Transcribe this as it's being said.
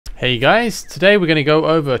Hey guys, today we're going to go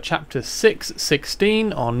over chapter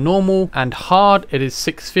 6-16 on normal, and hard it is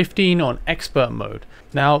 6-15 on expert mode.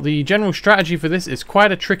 Now the general strategy for this is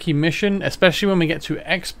quite a tricky mission, especially when we get to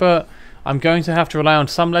expert. I'm going to have to rely on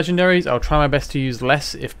some legendaries. I'll try my best to use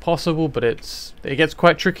less if possible, but it gets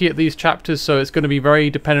quite tricky at these chapters, so it's going to be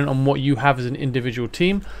very dependent on what you have as an individual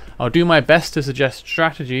team. I'll do my best to suggest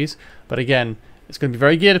strategies, but again, it's going to be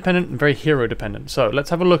very gear dependent and very hero dependent. So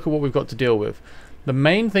let's have a look at what we've got to deal with. The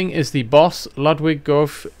main thing is the boss, Ludwig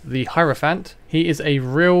Goth, the Hierophant. He is a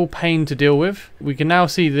real pain to deal with. We can now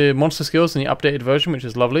see the monster skills in the updated version, which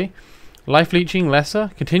is lovely. Life leeching,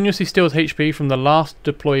 lesser. Continuously steals HP from the last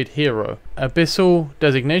deployed hero. Abyssal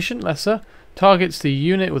designation, lesser. Targets the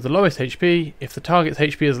unit with the lowest HP. If the target's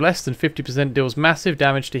HP is less than 50%, deals massive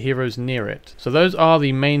damage to heroes near it. So those are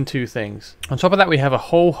the main two things. On top of that, we have a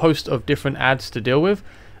whole host of different adds to deal with.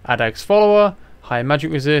 Adag's Follower, High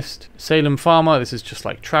Magic Resist, Salem Farmer, this is just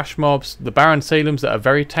like trash mobs, the Baron Salems that are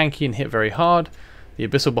very tanky and hit very hard, the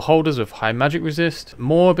Abyssal Beholders with High Magic Resist,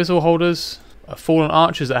 more Abyssal Holders, Fallen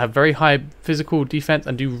Archers that have very high physical defense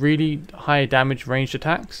and do really high damage ranged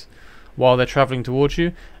attacks while they're traveling towards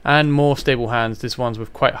you, and more Stable Hands, this one's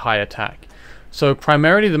with quite high attack. So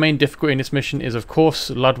primarily the main difficulty in this mission is of course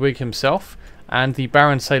Ludwig himself and the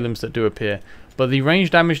Baron Salems that do appear. But the range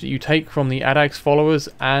damage that you take from the Adag's followers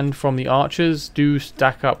and from the archers do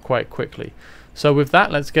stack up quite quickly. So with that,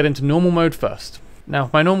 let's get into normal mode first. Now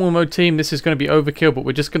my normal mode team, this is going to be overkill, but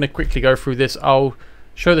we're just going to quickly go through this. I'll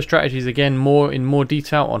show the strategies again in more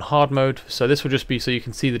detail on hard mode, so this will just be so you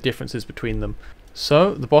can see the differences between them.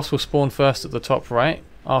 So the boss will spawn first at the top right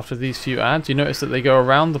after these few adds. You notice that they go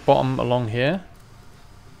around the bottom along here.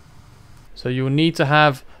 So you will need to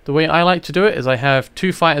have, the way I like to do it is I have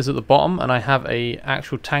two fighters at the bottom and I have a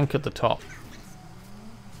actual tank at the top.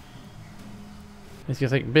 He's going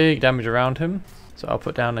to take big damage around him. So I'll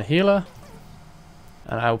put down a healer.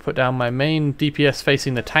 And I will put down my main DPS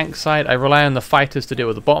facing the tank side. I rely on the fighters to deal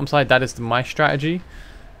with the bottom side. That is my strategy.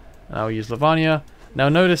 And I'll use Lavania. Now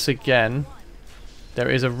notice again, there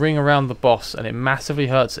is a ring around the boss and it massively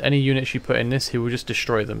hurts any units you put in this. He will just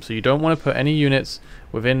destroy them. So you don't want to put any units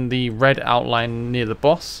within the red outline near the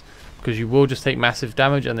boss, because you will just take massive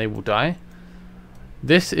damage and they will die.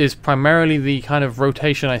 This is primarily the kind of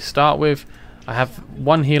rotation I start with. I have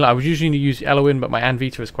one healer. I would usually use Eloin, but my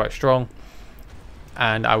Anvita is quite strong.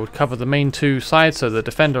 And I would cover the main two sides, so the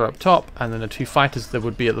defender up top and then the two fighters that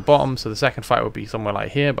would be at the bottom. So the second fighter would be somewhere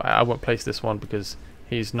like here, but I won't place this one because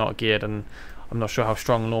he's not geared and I'm not sure how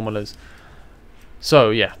strong normal is.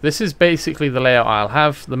 So yeah, this is basically the layout I'll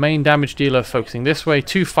have. The main damage dealer focusing this way,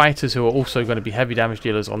 two fighters who are also going to be heavy damage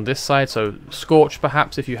dealers on this side, so Scorch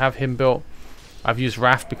perhaps if you have him built. I've used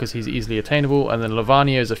Raft because he's easily attainable, and then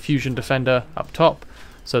Lavania is a fusion defender up top,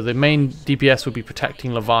 so the main DPS will be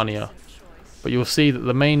protecting Lavania. But you'll see that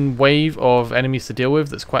the main wave of enemies to deal with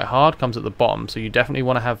that's quite hard comes at the bottom, so you definitely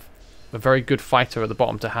want to have a very good fighter at the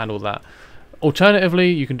bottom to handle that.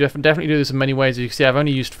 Alternatively, you can definitely do this in many ways. As you can see, I've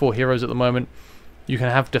only used 4 heroes at the moment. You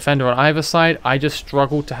can have defender on either side. I just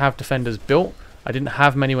struggled to have defenders built. I didn't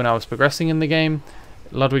have many when I was progressing in the game.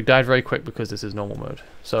 Ludwig died very quick because this is normal mode.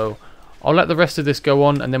 So I'll let the rest of this go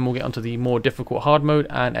on and then we'll get onto the more difficult hard mode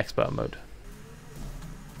and expert mode.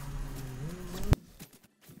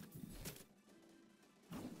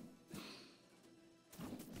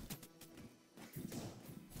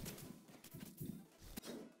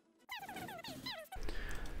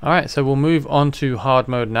 Alright, so we'll move on to hard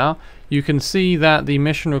mode now. You can see that the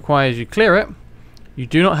mission requires you clear it. You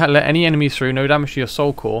do not let any enemies through, no damage to your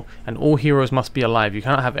soul core, and all heroes must be alive. You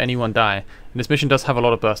cannot have anyone die. And this mission does have a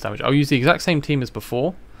lot of burst damage. I'll use the exact same team as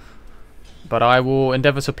before, but I will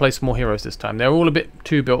endeavour to place more heroes this time. They're all a bit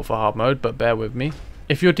too built for hard mode, but bear with me.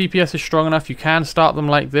 If your DPS is strong enough, you can start them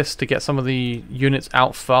like this to get some of the units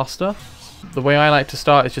out faster. The way I like to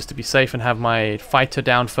start is just to be safe and have my fighter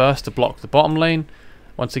down first to block the bottom lane.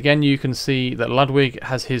 Once again, you can see that Ludwig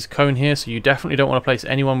has his cone here, so you definitely don't want to place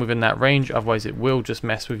anyone within that range, otherwise it will just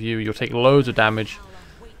mess with you. You'll take loads of damage,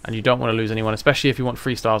 and you don't want to lose anyone, especially if you want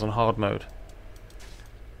 3 stars on hard mode.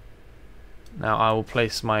 Now I will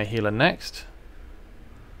place my healer next.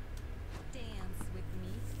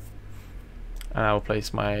 And I will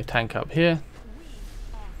place my tank up here.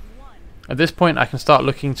 At this point I can start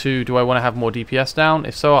looking to, do I want to have more DPS down?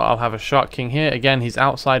 If so, I'll have a Shark King here. Again, he's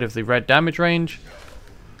outside of the red damage range.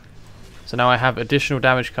 So now I have additional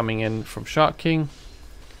damage coming in from Shark King.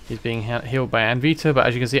 He's being healed by Anvita, but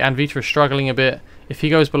as you can see, Anvita is struggling a bit. If he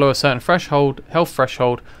goes below a certain health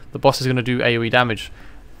threshold, the boss is going to do AoE damage.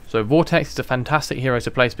 So Vortex is a fantastic hero to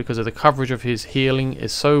place because of the coverage of his healing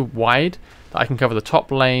is so wide that I can cover the top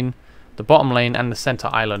lane, the bottom lane and the center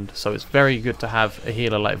island, so it's very good to have a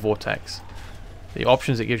healer like Vortex. The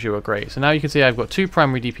options it gives you are great. So now you can see I've got 2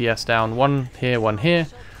 primary DPS down, one here, one here.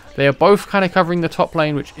 They are both kind of covering the top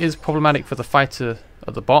lane, which is problematic for the fighter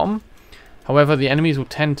at the bottom. However, the enemies will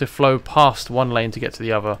tend to flow past one lane to get to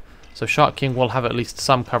the other, so Shark King will have at least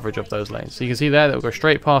some coverage of those lanes. So you can see there that will go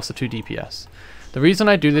straight past the 2 DPS. The reason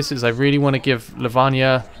I do this is I really want to give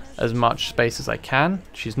Lavanya as much space as I can.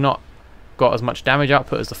 She's not got as much damage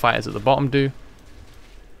output as the fighters at the bottom do.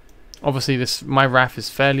 Obviously my Wrath is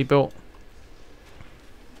fairly built.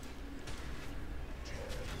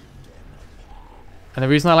 And the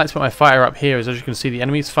reason I like to put my fighter up here is, as you can see, the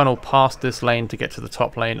enemies funnel past this lane to get to the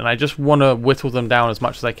top lane, and I just want to whittle them down as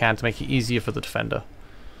much as I can to make it easier for the defender.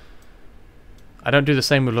 I don't do the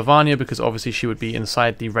same with Lavanya because obviously she would be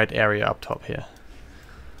inside the red area up top here.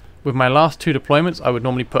 With my last 2 deployments, I would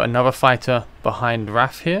normally put another fighter behind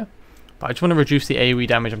Wrath here, but I just want to reduce the AoE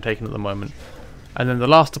damage I'm taking at the moment. And then the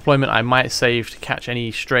last deployment I might save to catch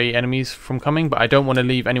any stray enemies from coming, but I don't want to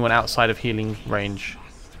leave anyone outside of healing range.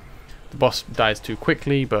 The boss dies too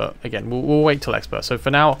quickly, but again, we'll wait till expert. So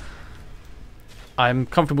for now, I'm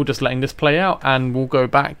comfortable just letting this play out, and we'll go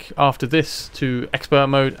back after this to expert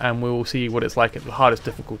mode, and we'll see what it's like at the hardest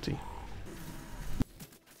difficulty.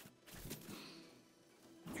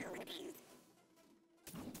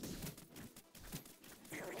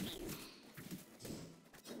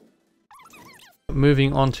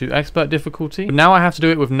 Moving on to expert difficulty. Now I have to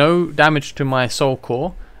do it with no damage to my soul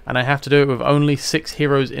core, and I have to do it with only 6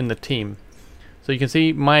 heroes in the team. So you can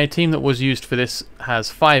see my team that was used for this has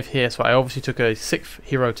 5 here, so I obviously took a 6th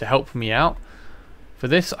hero to help me out. For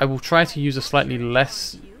this I will try to use a slightly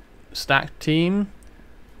less stacked team,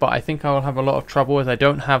 but I think I will have a lot of trouble as I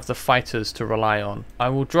don't have the fighters to rely on. I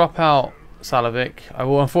will drop out Salavic. I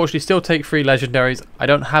will unfortunately still take 3 legendaries. I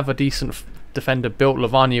don't have a decent defender built.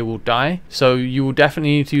 Lavanya will die, so you will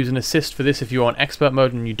definitely need to use an assist for this if you're on expert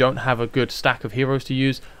mode and you don't have a good stack of heroes to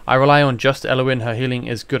use. I rely on just Eloin. Her healing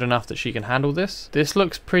is good enough that she can handle this. This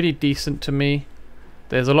looks pretty decent to me.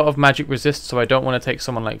 There's a lot of magic resist, so I don't want to take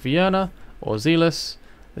someone like Vienna or Zealous.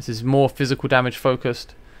 This is more physical damage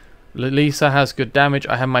focused. Lisa has good damage.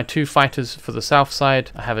 I have my 2 fighters for the south side.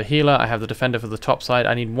 I have a healer. I have the defender for the top side.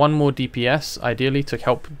 I need 1 more DPS ideally to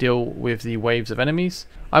help deal with the waves of enemies.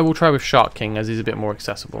 I will try with Shark King as he's a bit more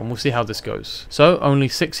accessible, and we'll see how this goes. So only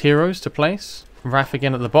 6 heroes to place. Wrath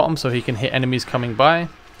again at the bottom so he can hit enemies coming by.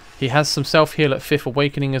 He has some self-heal at 5th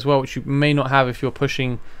Awakening as well, which you may not have if you're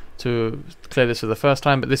pushing to clear this for the first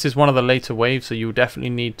time, but this is one of the later waves, so you'll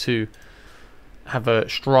definitely need to have a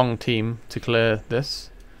strong team to clear this.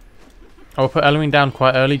 I will put Eloin down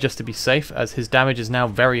quite early just to be safe, as his damage is now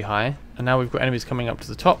very high. And now we've got enemies coming up to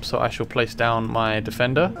the top, so I shall place down my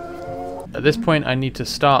defender. At this point I need to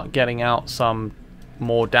start getting out some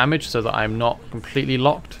more damage so that I'm not completely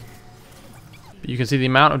locked. But you can see the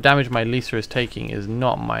amount of damage my Lisa is taking is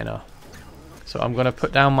not minor. So I'm going to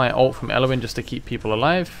put down my ult from Eloin just to keep people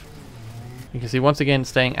alive. You can see once again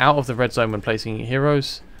staying out of the red zone when placing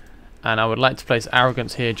heroes. And I would like to place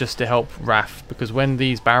Arrogance here just to help Wrath, because when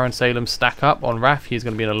these Baron Salem stack up on Wrath, he's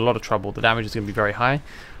going to be in a lot of trouble. The damage is going to be very high.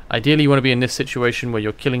 Ideally you want to be in this situation where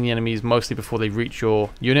you're killing the enemies mostly before they reach your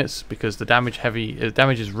units, because the damage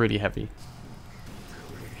is really heavy.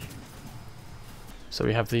 So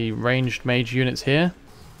we have the ranged mage units here.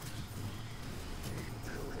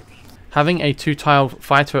 Having a 2-tiled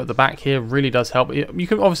fighter at the back here really does help. You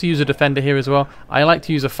can obviously use a defender here as well. I like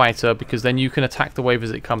to use a fighter because then you can attack the wave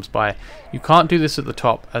as it comes by. You can't do this at the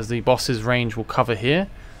top as the boss's range will cover here.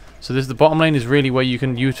 So the bottom lane is really where you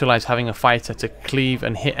can utilize having a fighter to cleave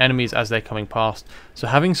and hit enemies as they're coming past. So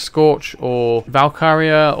having Scorch or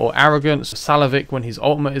Valkyria or Arrogance, Salavic when his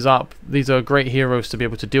ultimate is up, these are great heroes to be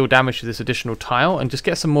able to deal damage to this additional tile and just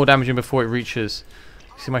get some more damage in before it reaches.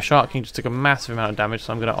 See, my Shark King just took a massive amount of damage,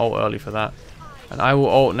 so I'm going to ult early for that. And I will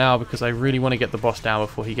ult now because I really want to get the boss down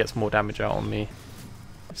before he gets more damage out on me.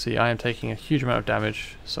 See, I am taking a huge amount of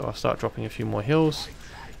damage, so I'll start dropping a few more heals.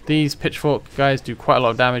 These pitchfork guys do quite a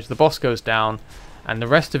lot of damage. The boss goes down, and the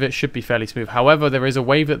rest of it should be fairly smooth. However, there is a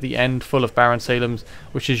wave at the end full of Baron Salems,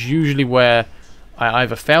 which is usually where I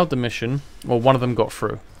either failed the mission or one of them got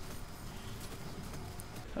through.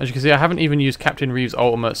 As you can see, I haven't even used Captain Reeves'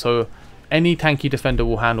 ultimate, so any tanky defender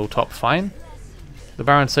will handle top fine. The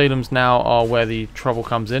Baron Salems now are where the trouble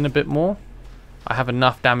comes in a bit more. I have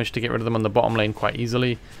enough damage to get rid of them on the bottom lane quite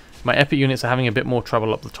easily. My epic units are having a bit more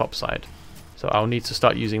trouble up the top side, so I'll need to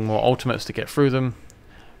start using more ultimates to get through them.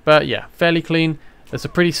 But yeah, fairly clean. It's a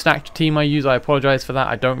pretty stacked team I use. I apologize for that.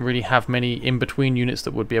 I don't really have many in-between units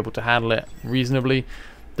that would be able to handle it reasonably.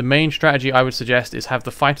 the main strategy I would suggest is have the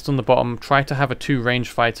fighters on the bottom. Try to have a 2 range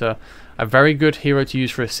fighter. A very good hero to use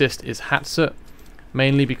for assist is Hatsut,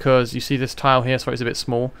 mainly because you see this tile here, sorry it's a bit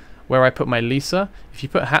small, where I put my Lisa. If you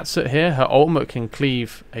put Hatsut here, her ultimate can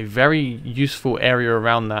cleave a very useful area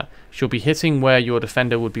around that. She'll be hitting where your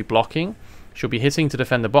defender would be blocking. She'll be hitting to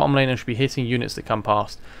defend the bottom lane, and she'll be hitting units that come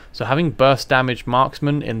past. So having burst damage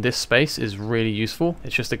marksman in this space is really useful.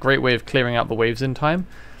 It's just a great way of clearing out the waves in time.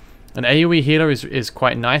 An AoE healer is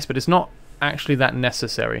quite nice, but it's not actually that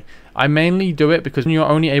necessary. I mainly do it because when you're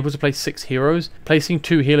only able to play 6 heroes, placing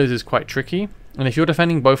 2 healers is quite tricky. And if you're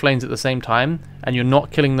defending both lanes at the same time, and you're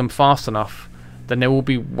not killing them fast enough, then they will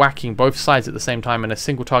be whacking both sides at the same time, and a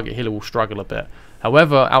single target healer will struggle a bit.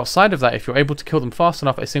 However, outside of that, if you're able to kill them fast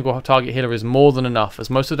enough, a single target healer is more than enough, as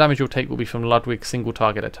most of the damage you'll take will be from Ludwig's single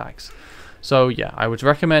target attacks. So yeah, I would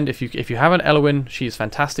recommend if you have an Eloin, she is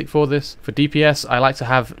fantastic for this. For DPS, I like to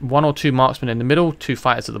have 1 or 2 marksmen in the middle, 2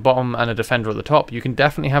 fighters at the bottom, and a defender at the top. You can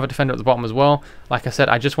definitely have a defender at the bottom as well. Like I said,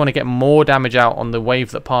 I just want to get more damage out on the wave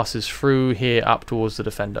that passes through here up towards the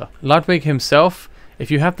defender. Ludwig himself, if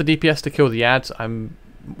you have the DPS to kill the ads, I'm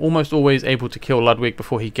almost always able to kill Ludwig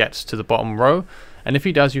before he gets to the bottom row. And if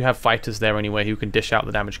he does, you have fighters there anyway who can dish out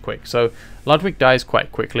the damage quick. So Ludwig dies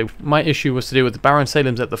quite quickly. My issue was to do with the Baron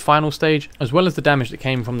Salems at the final stage, as well as the damage that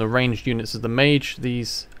came from the ranged units of the mage,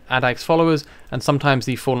 these Adag's followers, and sometimes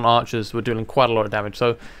the fallen archers were doing quite a lot of damage.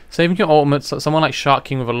 So saving your ultimates, someone like Shark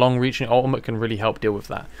King with a long reaching ultimate can really help deal with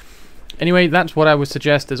that. Anyway, that's what I would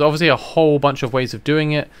suggest. There's obviously a whole bunch of ways of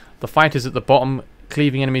doing it. The fighters at the bottom,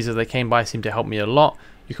 cleaving enemies as they came by, seem to help me a lot.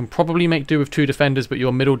 You can probably make do with 2 defenders, but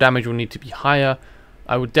your middle damage will need to be higher.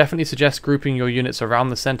 I would definitely suggest grouping your units around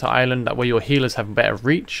the center island, that way your healers have better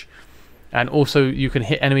reach, and also you can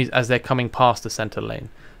hit enemies as they're coming past the center lane.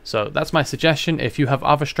 So that's my suggestion. If you have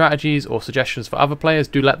other strategies or suggestions for other players,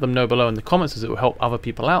 do let them know below in the comments, as it will help other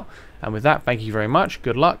people out. And with that, thank you very much,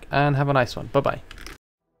 good luck, and have a nice one. Bye bye.